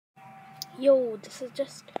Yo, this is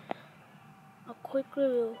just a quick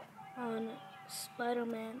review on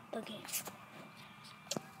Spider-Man the game.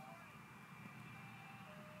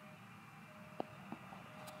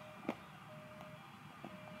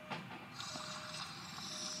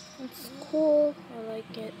 It's cool, I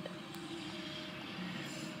like it,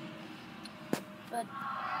 but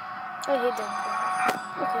I hate that game.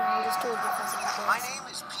 Okay, I'll just do it because of My name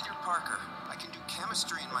is Peter Parker. I can do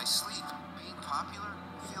chemistry in my sleep. Being popular,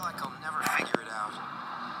 I feel like I'll never figure it out.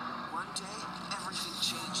 One day, everything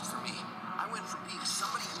changed for me. I went from being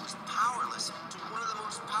somebody who was powerless to one of the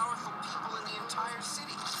most powerful people in the entire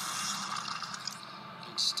city.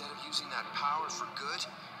 Instead of using that power for good,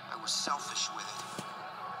 I was selfish with it.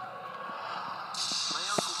 My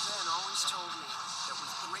Uncle Ben always told me that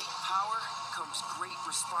with great power comes great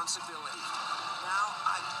responsibility. Now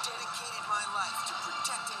I've dedicated my life to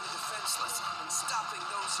protecting the defenseless and stopping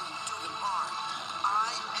those who do them harm.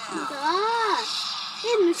 I am.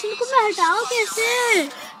 ये machine को मैं हटाऊं कैसे?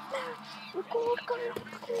 Code कर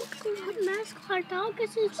मैं इसको हटाऊं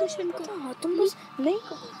कैसे इस मशीन को? हाँ तुम बस नहीं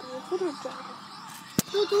करोगे वो खुद हट जाएगा।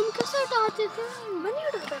 तो तुम कैसे हटाते थे? मैं नहीं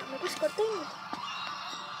हटाता, मैं कुछ करता ही नहीं।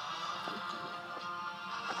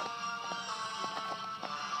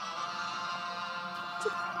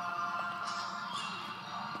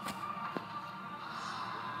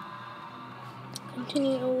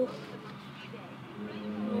 Continue.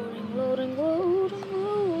 Loading.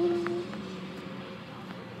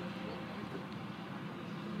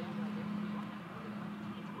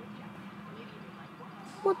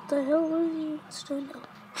 What the hell are you doing now?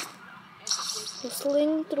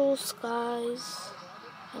 Whistling through skies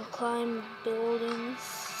and climb buildings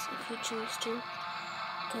if you choose to,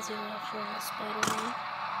 because you're after a Spider-Man.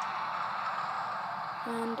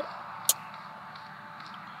 And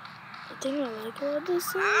the thing I like about this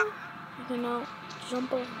song, you can now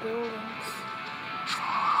jump off buildings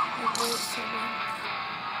like this and then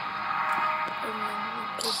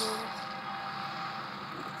into the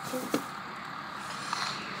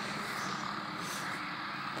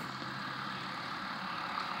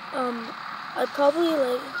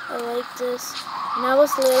I like this when I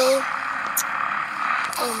was little.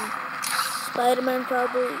 Spider-Man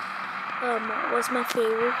probably was my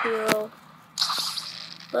favorite hero,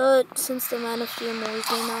 but since the Man of Steel movie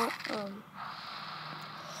came out,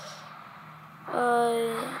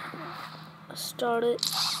 I started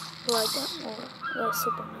to like that more, like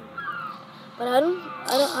Superman. But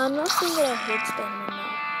I'm not saying that I hate Spider-Man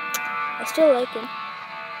now. I still like him.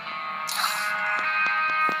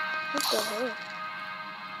 What the hell?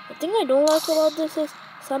 The thing I don't like about this is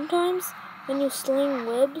sometimes when you sling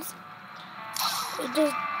webs, it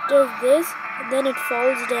just does this, and then it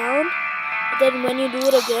falls down. But then when you do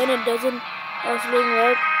it again, it doesn't sling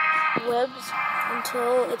webs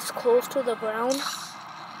until it's close to the ground.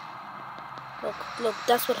 Look,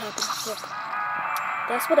 that's what happens. Look,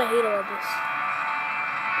 that's what I hate about this.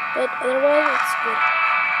 But otherwise, it's good.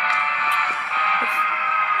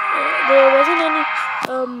 There wasn't any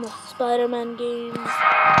Spider-Man games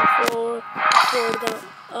before the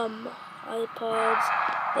iPods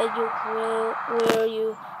where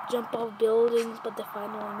you jump off buildings, but they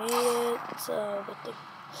finally made it. So good thing.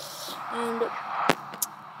 And it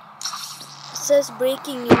says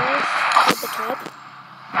breaking news at the top.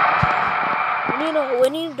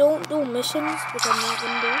 When you don't do missions, which I'm not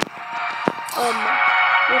gonna do,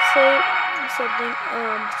 you say something.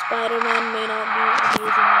 Spider-Man may not be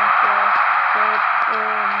amazing like that, but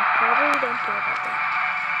probably don't care about that.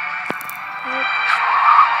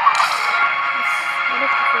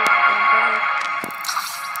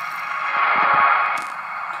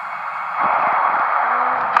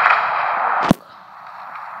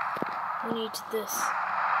 We need this.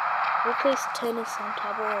 We'll place tennis on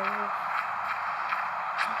top of our roof.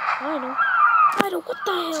 I know. What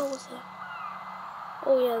the hell was that?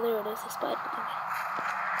 Oh yeah, there it is. The spider thing.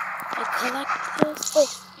 I collect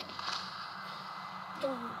this.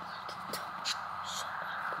 Oh.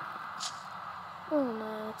 Oh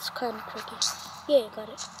man, it's kind of tricky. Yeah, got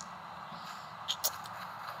it.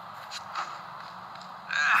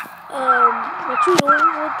 What you know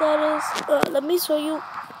what that is? Let me show you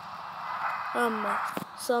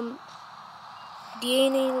some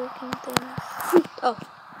DNA looking things. Oh,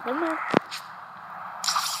 never mind.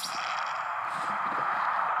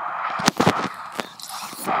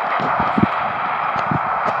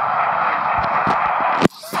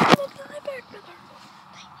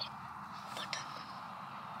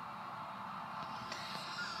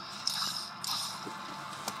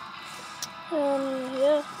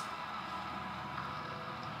 Yeah.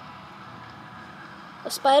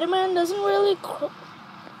 Spider-Man doesn't really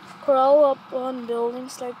crawl up on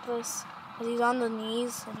buildings like this. Cause he's on the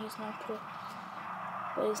knees and he's not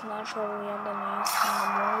but he's not probably on the knees in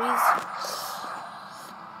the movies.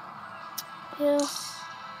 Yeah.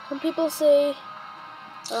 Some people say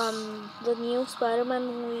the new Spiderman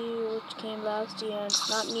movie which came last year, it's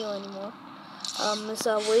not new anymore. It's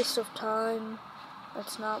a waste of time.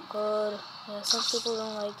 It's not good. Yeah, some people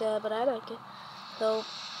don't like that, but I like it. So,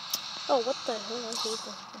 oh, what the hell? I hate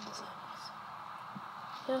those windows.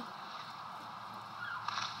 Yeah.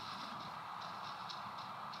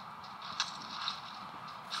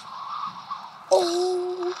 Oh,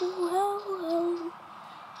 hell,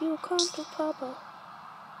 you come to Papa.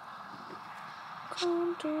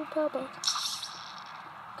 Come to Papa.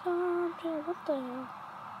 Come to, what the hell?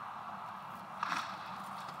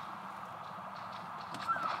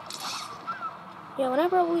 Yeah, when I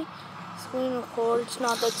probably screen record, it's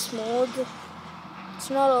not that smooth. It's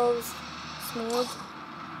not always smooth.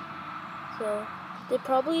 So, they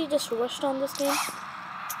probably just rushed on this game.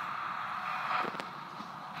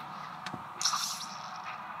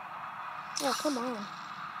 Oh, come on.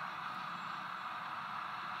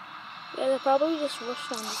 Yeah, they probably just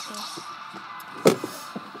rushed on this game.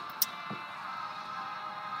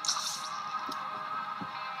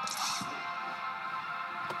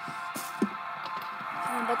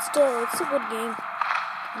 But still, it's a good game.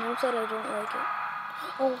 And outside, I don't like it.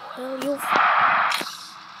 Oh, hell, you...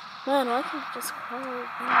 Man, why can't you just crawl?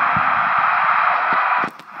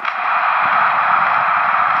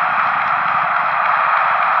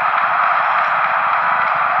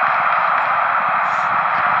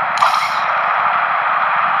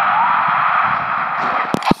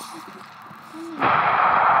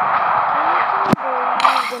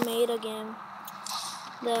 They made a game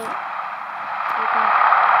that you can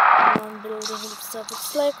on building and stuff.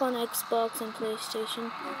 It's like on Xbox and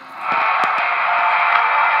PlayStation.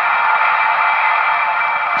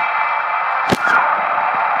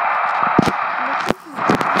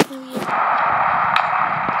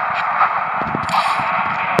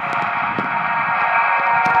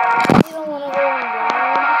 You don't want to go on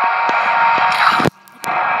ground.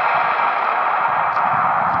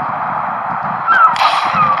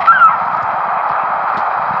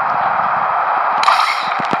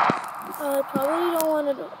 I probably don't want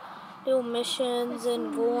to do missions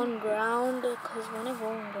and go on ground, because when I go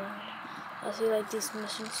on ground, I see like this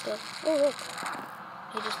mission stuff. Oh look,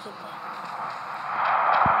 I just did that.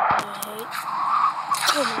 I hate.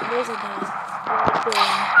 Oh man, there's a guy.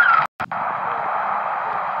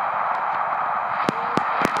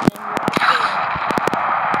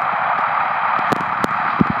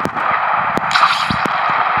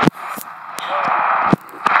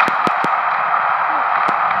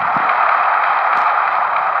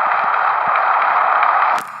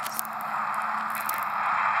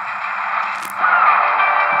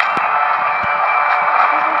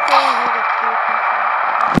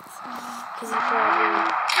 Because he probably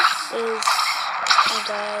is a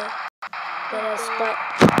guy that has Spiderman.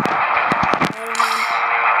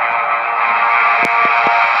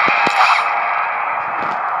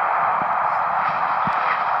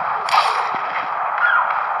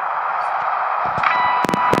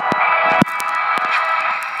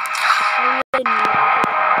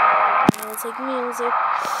 Music,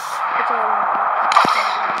 which I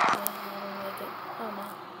don't like it. Oh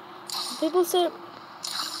man. People say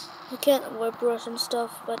you can't web brush and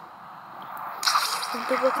stuff, but some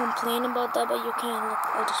people complain about that, but you can. Look,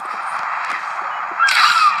 I'll just put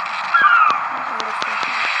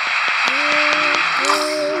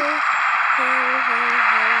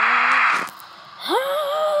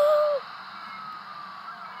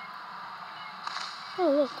oh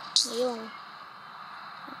look, the yellow one.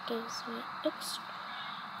 That gives me extra.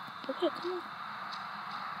 Okay, come on.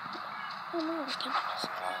 Oh no, I can't do this.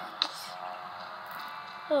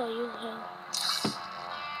 Oh, you hell.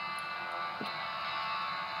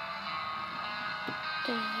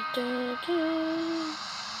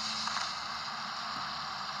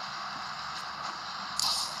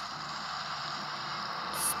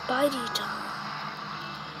 Spidey time.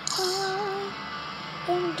 I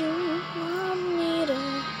am doing my meter.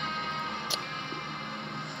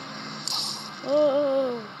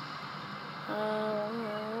 Oh,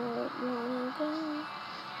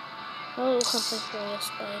 oh, something for you,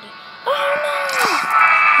 Spidey. Oh no!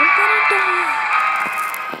 I'm gonna die.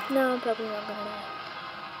 No, I'm probably not gonna die.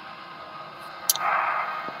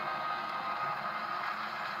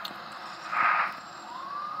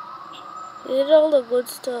 They did all the good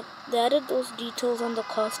stuff. They added those details on the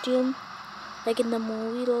costume, like in the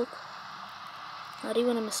movie. Look, not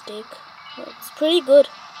even a mistake. It's pretty good,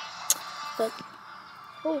 but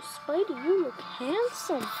Oh, Spidey, you look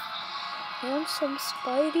handsome. Handsome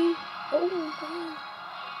Spidey. Oh my.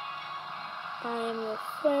 I am your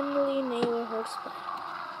friendly neighborhood Spider.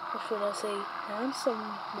 Or should I say, handsome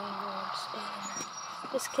neighborhood Spider-Man?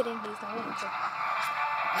 Just kidding, he's not handsome.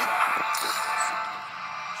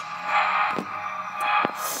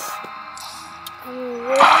 I'm really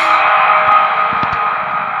looking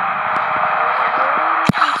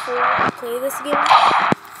forward to play this game.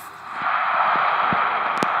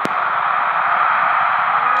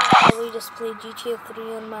 I'll probably just play GTA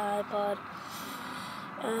 3 on my iPod.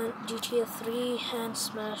 And GTA 3 and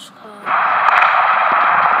Smash Card.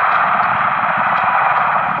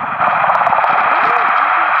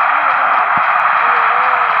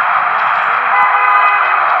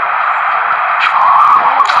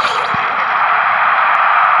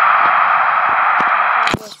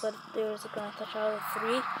 But there's a Grand Theft Auto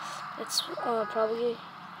 3. It's probably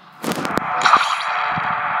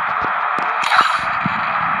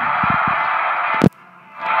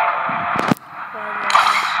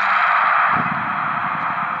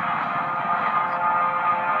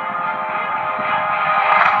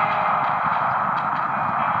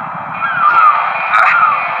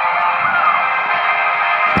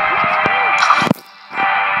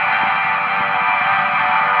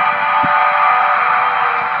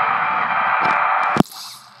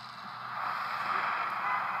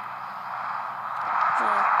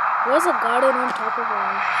there's a garden on top of a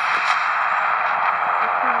roof.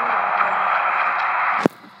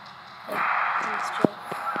 Like, these just...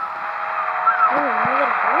 Oh,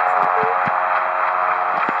 another house over?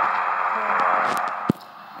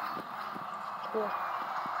 Cool.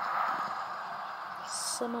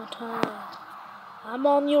 Summertime. I'm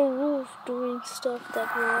on your roof doing stuff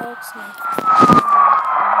that relax me. In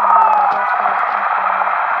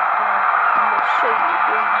the shade,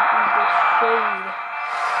 baby, in the shade.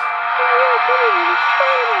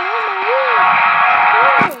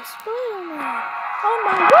 Spider-Man on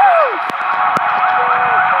my roof!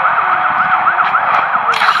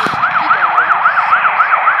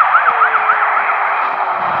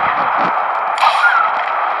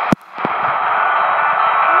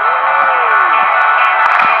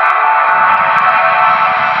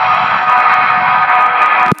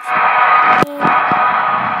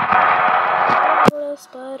 What a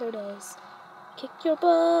spider does. Kick your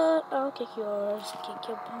butt, I'll kick yours. Kick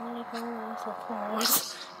your butt, of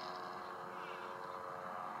course.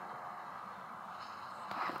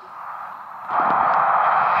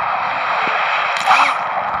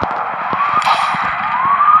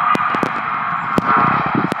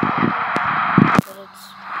 But it's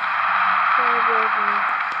probably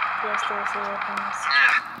just those little things.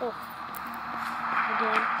 Oh,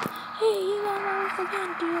 again. Hey, you got my roof again.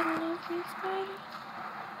 Do you want to live me, Spider?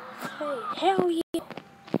 Hey, hell yeah.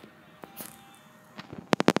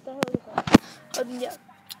 Yeah.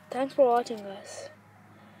 Thanks for watching, guys.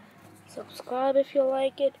 Subscribe if you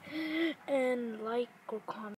like it, and like or comment.